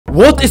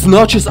What is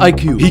Notch's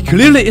IQ? He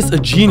clearly is a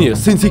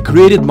genius since he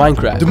created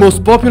Minecraft, the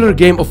most popular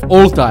game of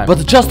all time.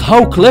 But just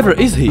how clever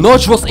is he?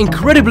 Notch was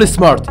incredibly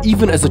smart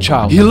even as a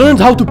child. He learned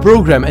how to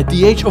program at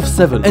the age of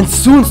 7 and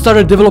soon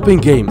started developing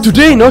games.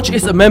 Today Notch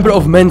is a member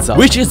of Mensa,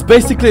 which is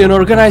basically an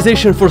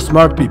organization for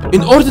smart people.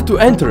 In order to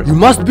enter, you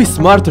must be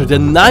smarter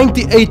than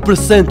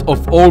 98%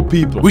 of all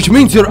people, which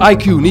means your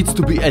IQ needs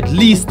to be at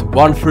least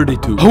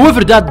 132.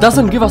 However, that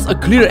doesn't give us a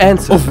clear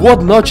answer of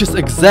what Notch's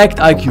exact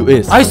IQ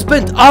is. I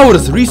spent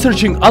hours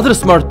researching other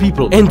smart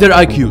people and their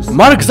IQs.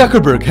 Mark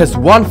Zuckerberg has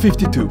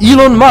 152.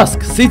 Elon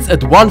Musk sits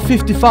at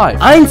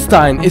 155.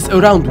 Einstein is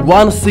around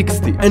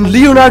 160. And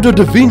Leonardo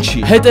da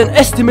Vinci had an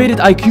estimated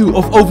IQ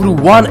of over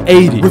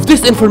 180. With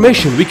this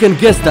information, we can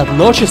guess that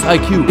Notch's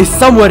IQ is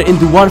somewhere in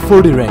the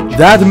 140 range.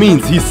 That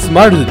means he's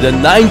smarter than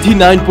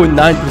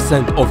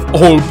 99.9% of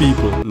all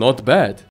people. Not bad.